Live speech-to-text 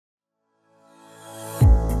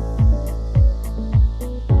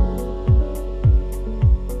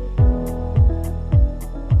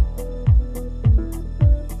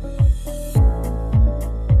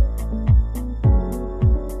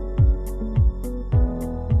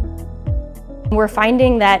We're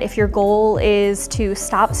finding that if your goal is to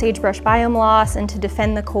stop sagebrush biome loss and to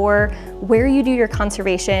defend the core, where you do your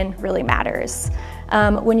conservation really matters.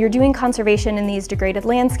 When you're doing conservation in these degraded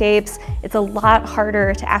landscapes, it's a lot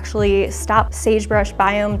harder to actually stop sagebrush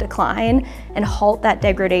biome decline and halt that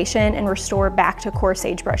degradation and restore back to core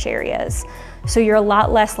sagebrush areas. So you're a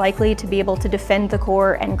lot less likely to be able to defend the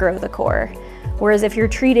core and grow the core. Whereas if you're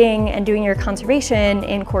treating and doing your conservation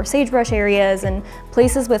in core sagebrush areas and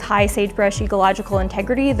places with high sagebrush ecological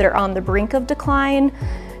integrity that are on the brink of decline,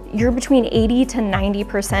 you're between 80 to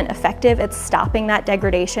 90% effective at stopping that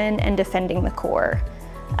degradation and defending the core.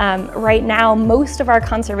 Right now, most of our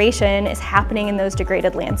conservation is happening in those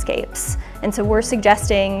degraded landscapes. And so we're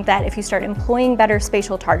suggesting that if you start employing better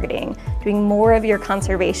spatial targeting, doing more of your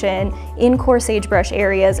conservation in core sagebrush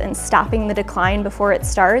areas and stopping the decline before it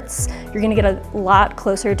starts, you're gonna get a lot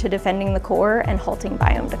closer to defending the core and halting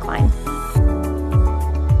biome decline.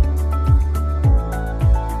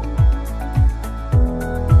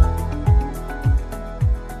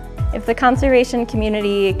 If the conservation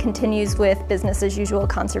community continues with business as usual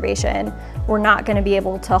conservation, we're not going to be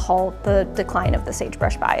able to halt the decline of the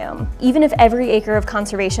sagebrush biome. Even if every acre of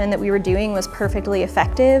conservation that we were doing was perfectly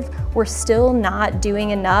effective, we're still not doing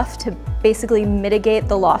enough to basically mitigate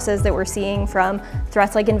the losses that we're seeing from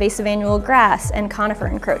threats like invasive annual grass and conifer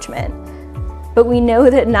encroachment. But we know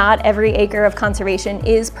that not every acre of conservation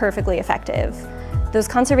is perfectly effective. Those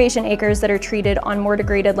conservation acres that are treated on more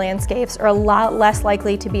degraded landscapes are a lot less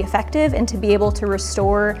likely to be effective and to be able to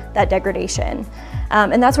restore that degradation.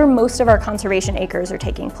 And that's where most of our conservation acres are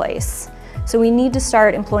taking place. So we need to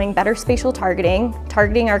start employing better spatial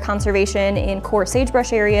targeting our conservation in core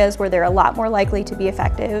sagebrush areas where they're a lot more likely to be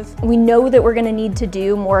effective. We know that we're going to need to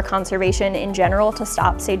do more conservation in general to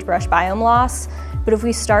stop sagebrush biome loss. But if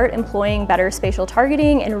we start employing better spatial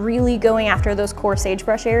targeting and really going after those core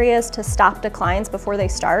sagebrush areas to stop declines before they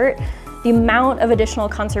start, the amount of additional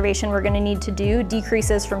conservation we're going to need to do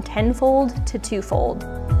decreases from tenfold to twofold.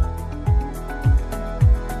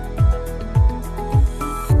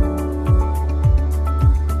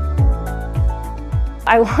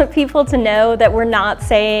 I want people to know that we're not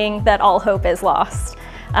saying that all hope is lost.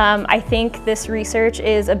 I think this research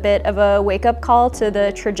is a bit of a wake-up call to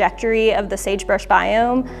the trajectory of the sagebrush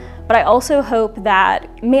biome, but I also hope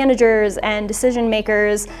that managers and decision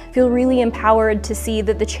makers feel really empowered to see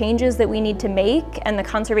that the changes that we need to make and the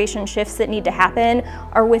conservation shifts that need to happen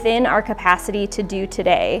are within our capacity to do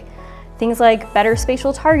today. Things like better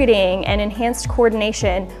spatial targeting and enhanced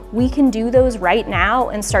coordination, we can do those right now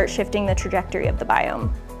and start shifting the trajectory of the biome.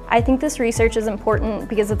 I think this research is important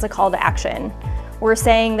because it's a call to action. We're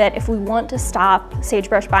saying that if we want to stop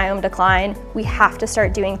sagebrush biome decline, we have to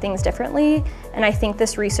start doing things differently, and I think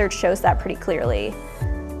this research shows that pretty clearly.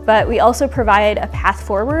 But we also provide a path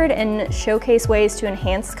forward and showcase ways to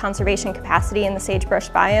enhance conservation capacity in the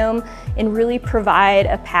sagebrush biome and really provide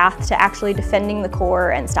a path to actually defending the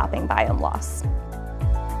core and stopping biome loss.